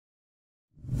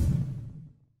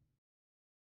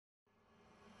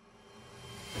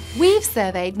We've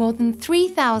surveyed more than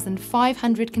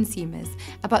 3,500 consumers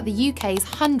about the UK's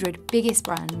 100 biggest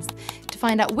brands to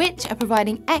find out which are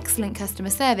providing excellent customer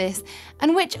service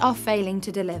and which are failing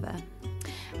to deliver.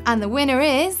 And the winner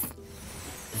is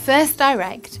First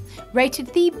Direct,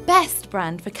 rated the best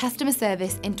brand for customer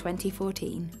service in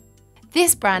 2014.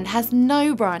 This brand has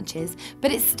no branches,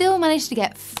 but it still managed to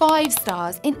get 5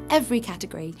 stars in every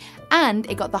category, and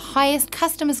it got the highest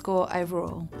customer score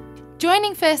overall.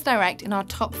 Joining First Direct in our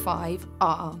top 5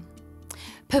 are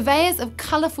purveyors of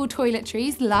colourful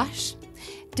toiletries Lush,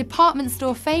 department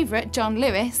store favourite John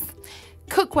Lewis,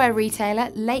 cookware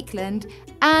retailer Lakeland,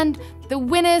 and the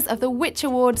winners of the Which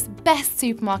Awards Best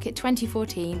Supermarket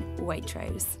 2014,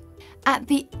 Waitrose. At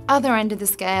the other end of the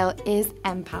scale is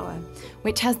Empower,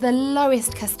 which has the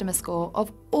lowest customer score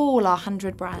of all our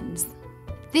 100 brands.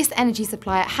 This energy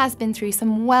supplier has been through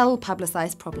some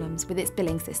well-publicised problems with its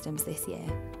billing systems this year.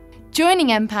 Joining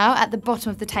Empower at the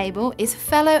bottom of the table is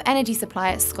fellow energy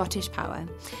supplier Scottish Power,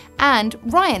 and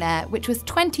Ryanair, which was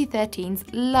 2013's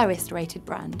lowest rated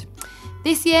brand.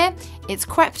 This year, it's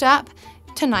crept up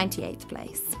to 98th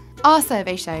place. Our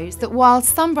survey shows that while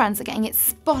some brands are getting it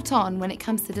spot on when it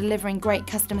comes to delivering great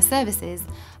customer services,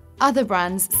 other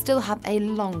brands still have a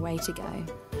long way to go.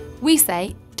 We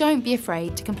say, don't be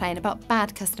afraid to complain about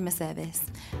bad customer service,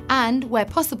 and where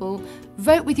possible,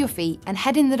 vote with your feet and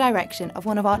head in the direction of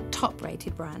one of our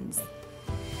top-rated brands.